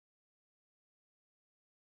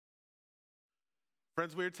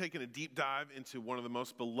Friends, we're taking a deep dive into one of the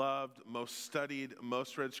most beloved, most studied,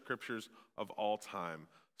 most read scriptures of all time,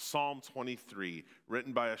 Psalm 23,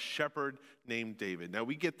 written by a shepherd named David. Now,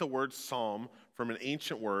 we get the word psalm from an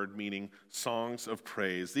ancient word meaning songs of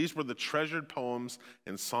praise. These were the treasured poems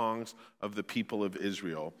and songs of the people of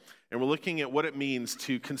Israel. And we're looking at what it means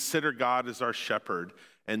to consider God as our shepherd,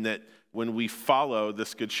 and that when we follow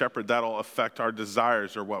this good shepherd, that'll affect our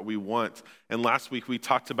desires or what we want. And last week we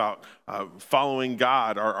talked about following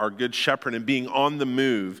God, our good shepherd, and being on the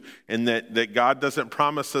move, and that God doesn't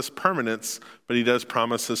promise us permanence, but he does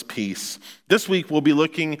promise us peace. This week we'll be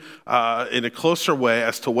looking in a closer way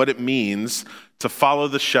as to what it means to follow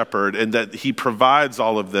the shepherd, and that he provides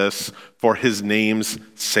all of this for his name's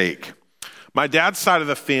sake. My dad's side of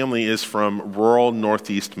the family is from rural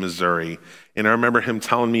northeast Missouri. And I remember him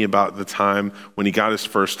telling me about the time when he got his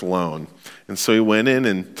first loan. And so he went in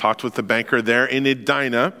and talked with the banker there in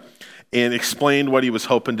Edina and explained what he was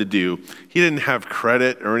hoping to do. He didn't have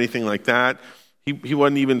credit or anything like that. He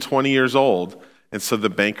wasn't even 20 years old. And so the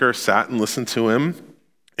banker sat and listened to him,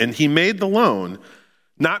 and he made the loan,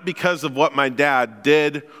 not because of what my dad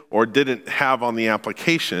did or didn't have on the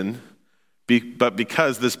application, but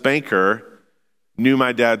because this banker knew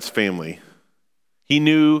my dad's family. He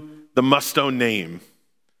knew the must-own name.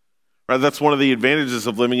 Right? That's one of the advantages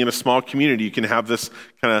of living in a small community. You can have this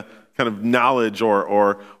kind of knowledge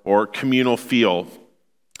or communal feel.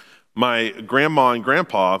 My grandma and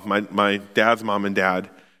grandpa, my dad's mom and dad,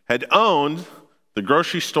 had owned the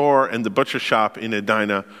grocery store and the butcher shop in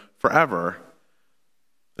Edina forever.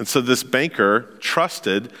 And so this banker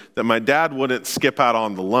trusted that my dad wouldn't skip out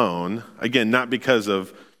on the loan, again, not because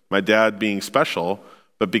of my dad being special,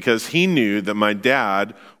 but because he knew that my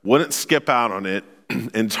dad wouldn't skip out on it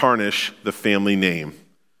and tarnish the family name.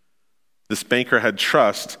 This banker had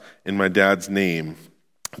trust in my dad's name.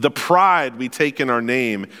 The pride we take in our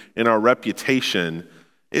name, in our reputation,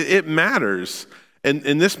 it matters. And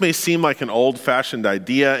this may seem like an old-fashioned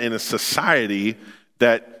idea in a society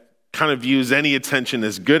that kind of views any attention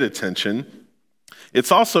as good attention.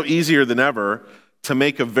 It's also easier than ever to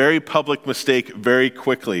make a very public mistake very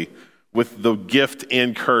quickly with the gift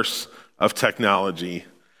and curse of technology.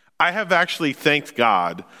 I have actually thanked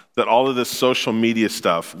God that all of this social media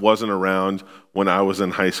stuff wasn't around when I was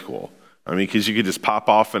in high school. I mean, because you could just pop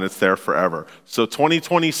off and it's there forever. So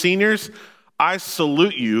 2020 seniors, I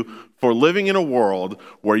salute you for living in a world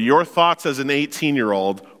where your thoughts as an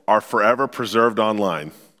 18-year-old are forever preserved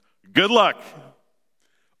online. Good luck.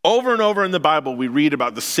 Over and over in the Bible, we read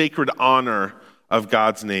about the sacred honor of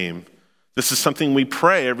God's name. This is something we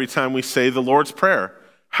pray every time we say the Lord's Prayer.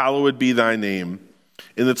 Hallowed be thy name.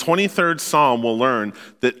 In the 23rd Psalm, we'll learn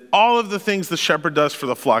that all of the things the shepherd does for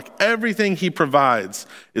the flock, everything he provides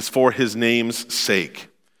is for his name's sake.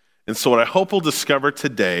 And so what I hope we'll discover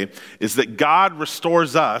today is that God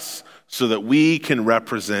restores us so that we can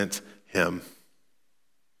represent him.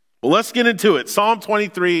 Well, let's get into it. Psalm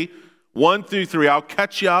 23, 1 through 3. I'll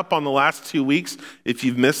catch you up on the last 2 weeks. If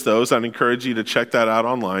you've missed those, I'd encourage you to check that out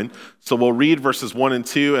online. So we'll read verses 1 and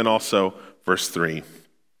 2 and also verse 3.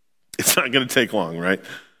 It's not going to take long, right?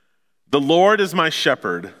 The Lord is my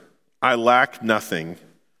shepherd. I lack nothing.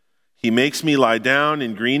 He makes me lie down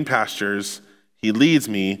in green pastures. He leads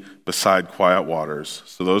me beside quiet waters.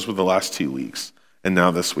 So those were the last 2 weeks. And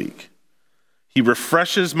now this week. He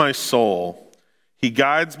refreshes my soul. He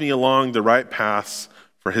guides me along the right paths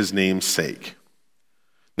for his name's sake.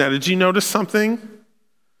 Now, did you notice something?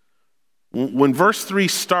 When verse 3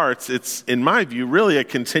 starts, it's, in my view, really a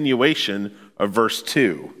continuation of verse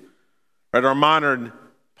 2. Right? Our modern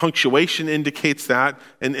punctuation indicates that,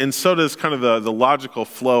 and so does kind of the logical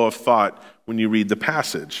flow of thought when you read the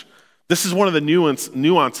passage. This is one of the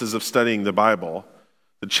nuances of studying the Bible.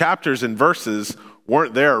 The chapters and verses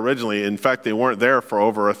weren't there originally. In fact, they weren't there for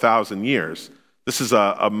over 1,000 years. This is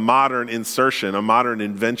a modern insertion, a modern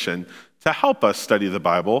invention to help us study the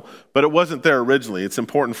Bible, but it wasn't there originally. It's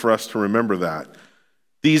important for us to remember that.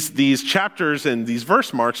 These chapters and these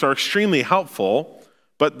verse marks are extremely helpful,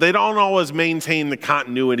 but they don't always maintain the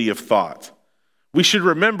continuity of thought. We should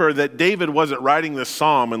remember that David wasn't writing this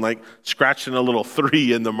psalm and like scratching a little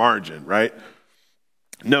 3 in the margin, right?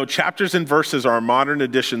 No, chapters and verses are a modern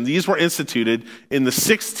addition. These were instituted in the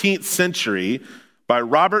 16th century by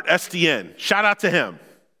Robert Estienne. Shout out to him.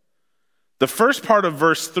 The first part of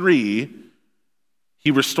verse 3,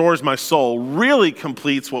 he restores my soul, really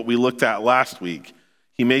completes what we looked at last week.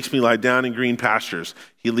 He makes me lie down in green pastures.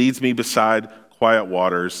 He leads me beside quiet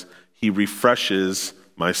waters. He refreshes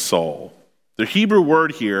my soul. The Hebrew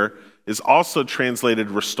word here is also translated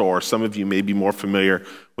restore. Some of you may be more familiar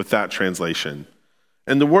with that translation.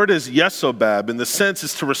 And the word is yesobeb, and the sense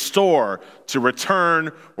is to restore, to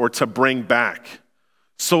return, or to bring back.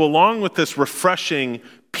 So along with this refreshing,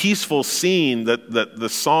 peaceful scene that the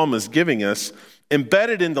psalm is giving us,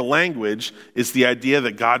 embedded in the language is the idea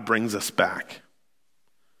that God brings us back.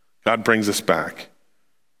 God brings us back.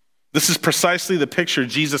 This is precisely the picture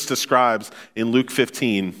Jesus describes in Luke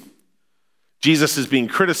 15. Jesus is being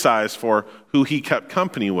criticized for who he kept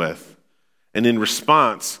company with. And in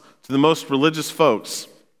response to the most religious folks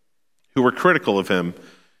who were critical of him,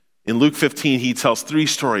 in Luke 15, he tells 3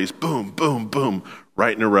 stories, boom, boom, boom,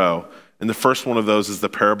 right in a row. And the first one of those is the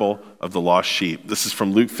parable of the lost sheep. This is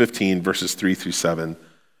from Luke 15, verses 3 through 7.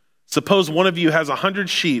 Suppose one of you has 100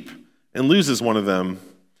 sheep and loses one of them.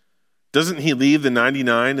 Doesn't he leave the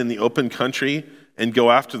 99 in the open country and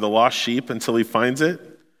go after the lost sheep until he finds it?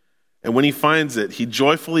 And when he finds it, he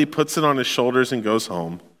joyfully puts it on his shoulders and goes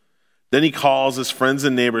home. Then he calls his friends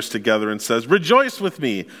and neighbors together and says, "Rejoice with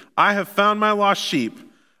me, I have found my lost sheep."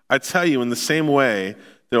 I tell you, in the same way,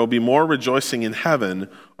 there will be more rejoicing in heaven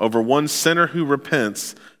over one sinner who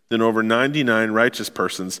repents than over 99 righteous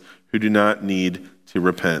persons who do not need to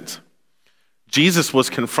repent. Jesus was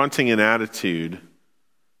confronting an attitude,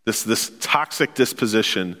 this toxic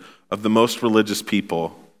disposition of the most religious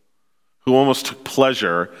people who almost took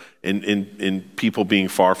pleasure in people being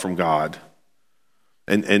far from God.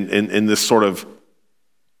 And this sort of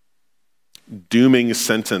dooming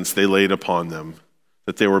sentence they laid upon them,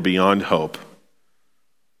 that they were beyond hope.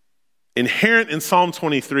 Inherent in Psalm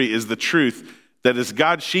 23 is the truth that as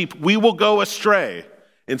God's sheep, we will go astray.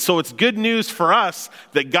 And so it's good news for us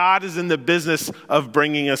that God is in the business of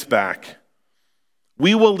bringing us back.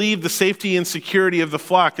 We will leave the safety and security of the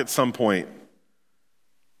flock at some point.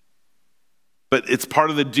 But it's part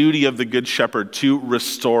of the duty of the Good Shepherd to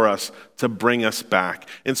restore us, to bring us back.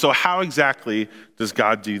 And so how exactly does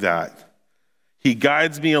God do that? He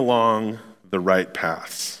guides me along the right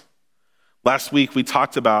paths. Last week we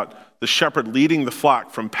talked about the shepherd leading the flock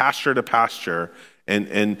from pasture to pasture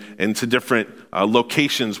and to different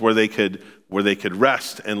locations where they could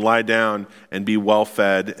rest and lie down and be well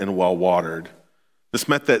fed and well watered. This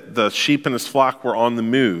meant that the sheep in his flock were on the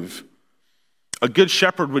move. A good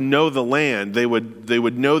shepherd would know the land. They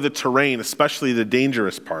would know the terrain, especially the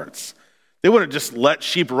dangerous parts. They wouldn't just let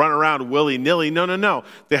sheep run around willy-nilly. No.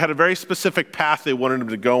 They had a very specific path they wanted them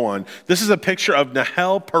to go on. This is a picture of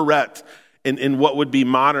Nahel Paret in what would be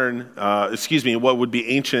what would be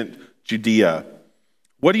ancient Judea.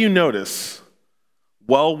 What do you notice?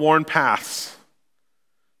 Well-worn paths.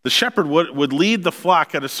 The shepherd would lead the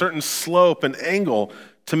flock at a certain slope and angle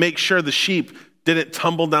to make sure the sheep didn't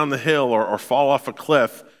tumble down the hill or fall off a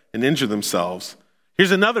cliff and injure themselves. Here's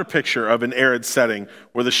another picture of an arid setting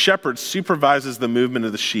where the shepherd supervises the movement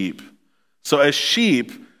of the sheep. So as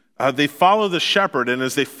sheep, they follow the shepherd, and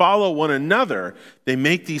as they follow one another, they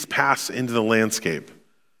make these paths into the landscape.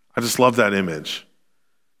 I just love that image.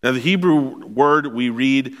 Now, the Hebrew word we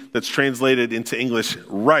read that's translated into English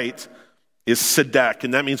right is tzedek,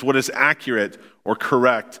 and that means what is accurate or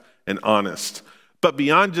correct and honest. But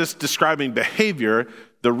beyond just describing behavior,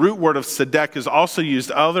 the root word of tzedek is also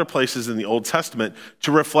used other places in the Old Testament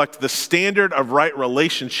to reflect the standard of right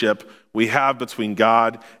relationship we have between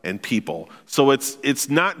God and people. So it's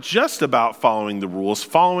not just about following the rules.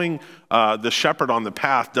 Following the shepherd on the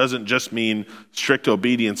path doesn't just mean strict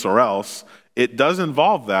obedience or else. It does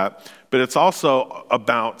involve that, but it's also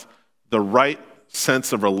about the right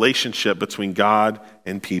sense of relationship between God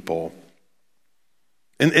and people.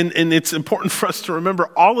 And it's important for us to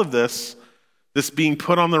remember all of this being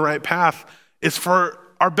put on the right path, is for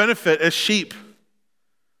our benefit as sheep.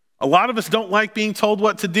 A lot of us don't like being told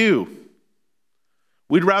what to do.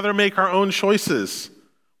 We'd rather make our own choices.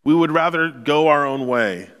 We would rather go our own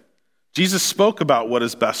way. Jesus spoke about what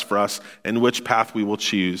is best for us and which path we will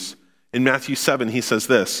choose. In Matthew 7, he says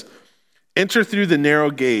this, "Enter through the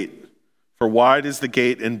narrow gate, for wide is the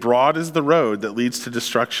gate and broad is the road that leads to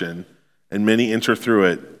destruction, and many enter through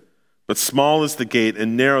it. But small is the gate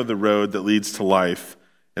and narrow the road that leads to life,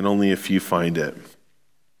 and only a few find it."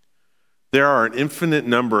 There are an infinite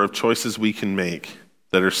number of choices we can make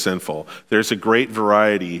that are sinful. There's a great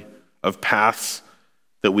variety of paths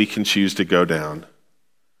that we can choose to go down.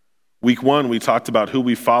 Week 1, we talked about who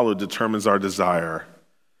we follow determines our desire.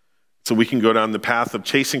 So we can go down the path of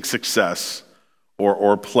chasing success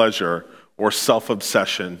or pleasure or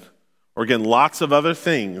self-obsession, or again, lots of other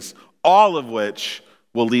things, all of which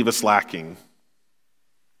will leave us lacking.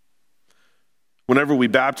 Whenever we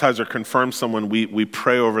baptize or confirm someone, we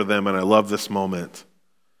pray over them, and I love this moment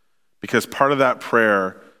because part of that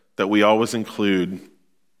prayer that we always include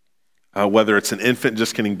whether it's an infant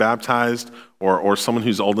just getting baptized or someone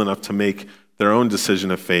who's old enough to make their own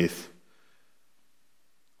decision of faith.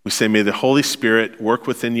 We say, may the Holy Spirit work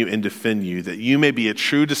within you and defend you, that you may be a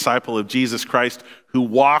true disciple of Jesus Christ who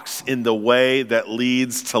walks in the way that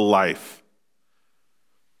leads to life.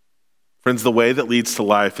 Friends, the way that leads to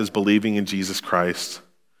life is believing in Jesus Christ.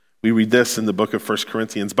 We read this in the book of 1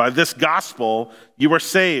 Corinthians. By this gospel you are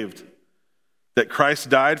saved, that Christ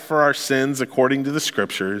died for our sins according to the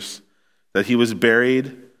Scriptures, that he was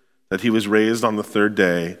buried, that he was raised on the third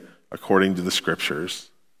day according to the Scriptures.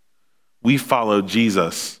 We follow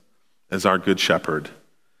Jesus as our good shepherd.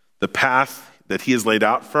 The path that he has laid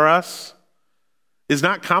out for us is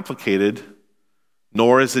not complicated,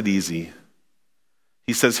 nor is it easy.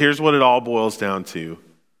 He says, here's what it all boils down to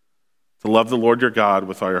love the Lord your God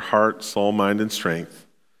with all your heart, soul, mind, and strength,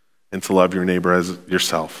 and to love your neighbor as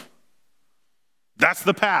yourself. That's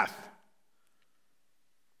the path.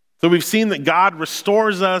 So we've seen that God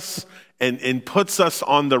restores us and puts us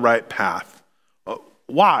on the right path.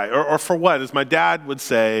 Why? Or for what? As my dad would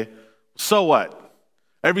say, so what?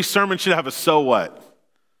 Every sermon should have a so what?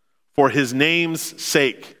 For his name's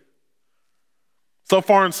sake. So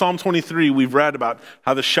far in Psalm 23, we've read about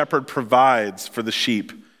how the shepherd provides for the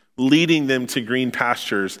sheep, leading them to green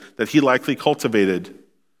pastures that he likely cultivated,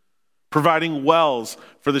 providing wells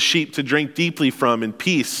for the sheep to drink deeply from in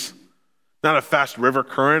peace, not a fast river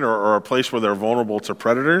current or a place where they're vulnerable to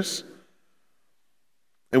predators.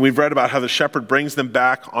 And we've read about how the shepherd brings them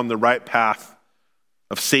back on the right path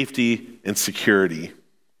of safety and security.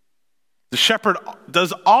 The shepherd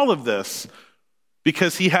does all of this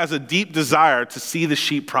because he has a deep desire to see the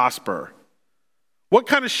sheep prosper. What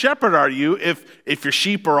kind of shepherd are you if your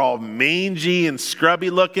sheep are all mangy and scrubby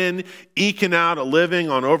looking, eking out a living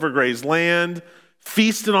on overgrazed land,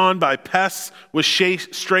 feasted on by pests with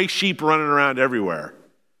stray sheep running around everywhere?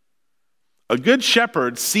 A good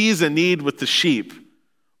shepherd sees a need with the sheep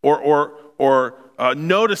or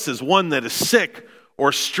notices one that is sick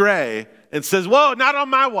or stray and says, whoa, not on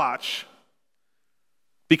my watch.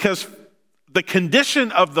 Because the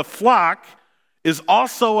condition of the flock is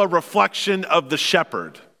also a reflection of the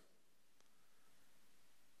shepherd.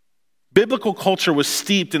 Biblical culture was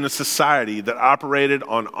steeped in a society that operated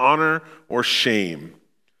on honor or shame.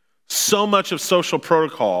 So much of social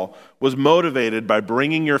protocol was motivated by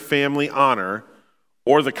bringing your family honor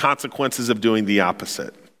or the consequences of doing the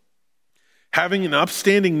opposite. Having an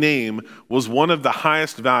upstanding name was one of the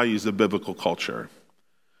highest values of biblical culture.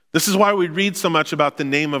 This is why we read so much about the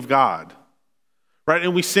name of God, right?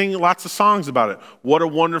 And we sing lots of songs about it. What a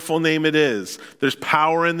wonderful name it is. There's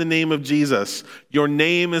power in the name of Jesus. Your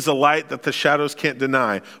name is a light that the shadows can't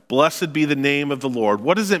deny. Blessed be the name of the Lord.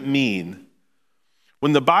 What does it mean?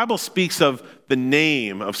 When the Bible speaks of the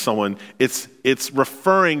name of someone, it's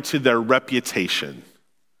referring to their reputation.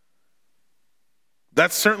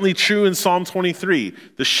 That's certainly true in Psalm 23.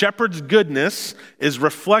 The shepherd's goodness is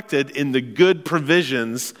reflected in the good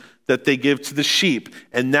provisions that they give to the sheep,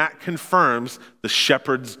 and that confirms the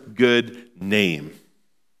shepherd's good name.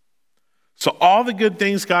 So all the good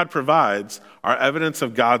things God provides are evidence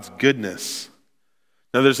of God's goodness.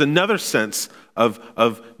 Now there's another sense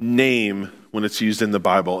of name when it's used in the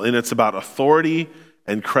Bible, and it's about authority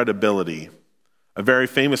and credibility. A very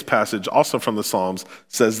famous passage, also from the Psalms,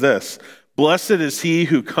 says this: blessed is he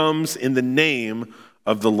who comes in the name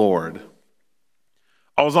of the Lord.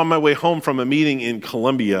 I was on my way home from a meeting in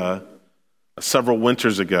Columbia several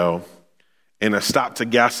winters ago, and I stopped to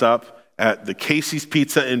gas up at the Casey's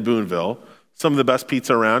Pizza in Boonville. Some of the best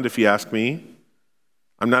pizza around, if you ask me.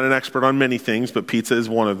 I'm not an expert on many things, but pizza is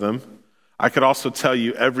one of them. I could also tell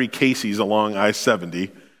you every Casey's along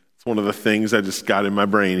I-70. It's one of the things I just got in my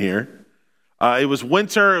brain here. It was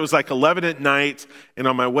winter, it was like 11 at night, and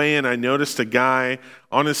on my way in, I noticed a guy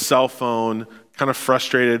on his cell phone, kind of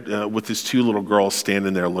frustrated with his two little girls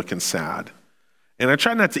standing there looking sad. And I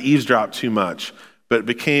tried not to eavesdrop too much, but it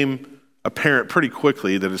became apparent pretty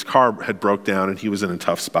quickly that his car had broke down and he was in a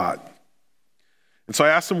tough spot. And so I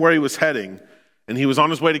asked him where he was heading, and he was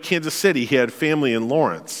on his way to Kansas City. He had family in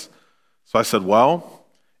Lawrence. So I said, well,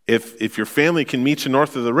 if your family can meet you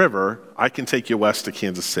north of the river, I can take you west to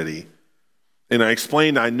Kansas City. And I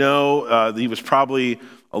explained, I know he was probably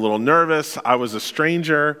a little nervous. I was a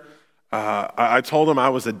stranger. I told him I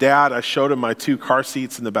was a dad. I showed him my 2 car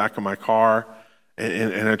seats in the back of my car.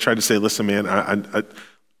 And I tried to say, listen, man,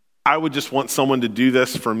 I would just want someone to do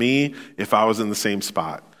this for me if I was in the same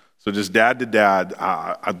spot. So just dad to dad,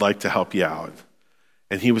 I'd like to help you out.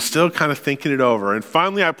 And he was still kind of thinking it over. And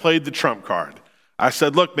finally, I played the trump card. I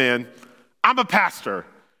said, look, man, I'm a pastor.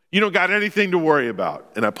 You don't got anything to worry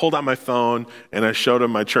about. And I pulled out my phone and I showed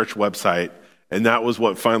him my church website, and that was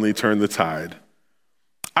what finally turned the tide.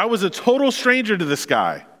 I was a total stranger to this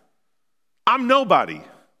guy. I'm nobody.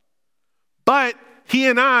 But he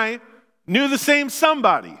and I knew the same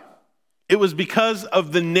somebody. It was because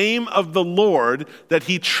of the name of the Lord that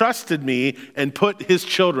he trusted me and put his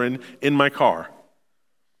children in my car.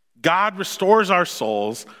 God restores our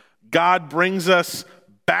souls. God brings us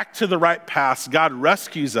back to the right path. God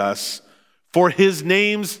rescues us for his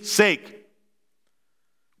name's sake.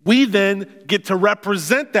 We then get to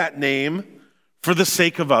represent that name for the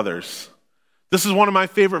sake of others. This is one of my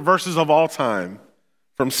favorite verses of all time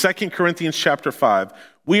from 2 Corinthians chapter 5.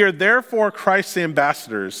 We are therefore Christ's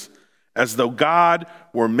ambassadors, as though God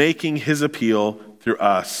were making his appeal through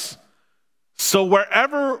us. So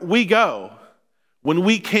wherever we go, when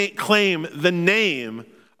we can't claim the name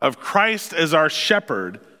of Christ as our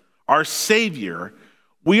shepherd, our Savior,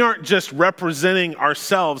 we aren't just representing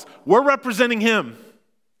ourselves, we're representing him.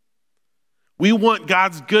 We want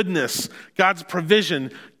God's goodness, God's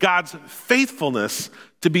provision, God's faithfulness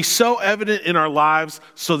to be so evident in our lives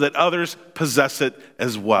so that others possess it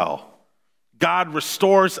as well. God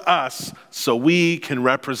restores us so we can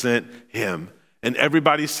represent him. And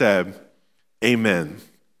everybody said, amen.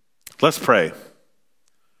 Let's pray.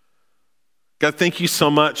 God, thank you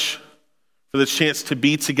so much for the chance to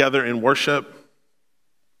be together in worship.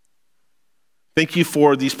 Thank you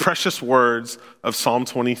for these precious words of Psalm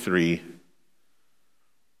 23,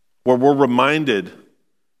 where we're reminded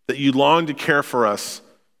that you long to care for us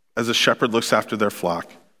as a shepherd looks after their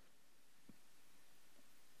flock.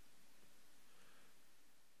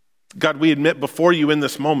 God, we admit before you in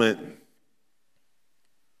this moment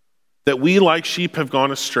that we, like sheep, have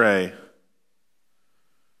gone astray,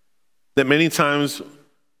 that many times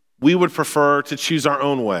we would prefer to choose our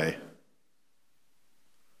own way,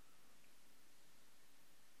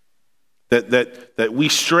 that we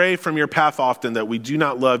stray from your path often, that we do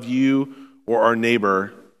not love you or our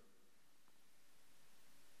neighbor.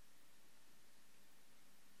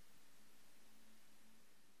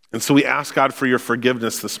 And so we ask God for your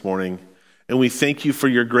forgiveness this morning, and we thank you for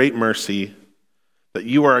your great mercy, that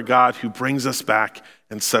you are a God who brings us back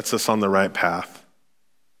and sets us on the right path.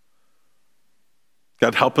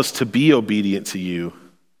 God, help us to be obedient to you.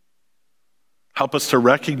 Help us to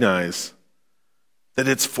recognize that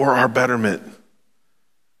it's for our betterment,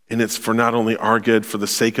 and it's for not only our good, for the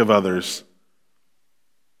sake of others,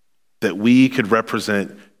 that we could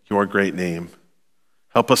represent your great name.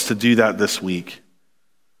 Help us to do that this week.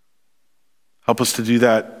 Help us to do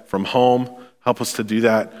that from home. Help us to do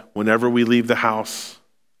that whenever we leave the house.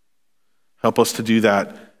 Help us to do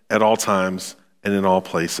that at all times and in all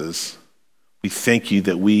places. We thank you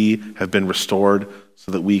that we have been restored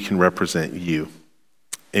so that we can represent you.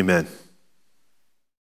 Amen.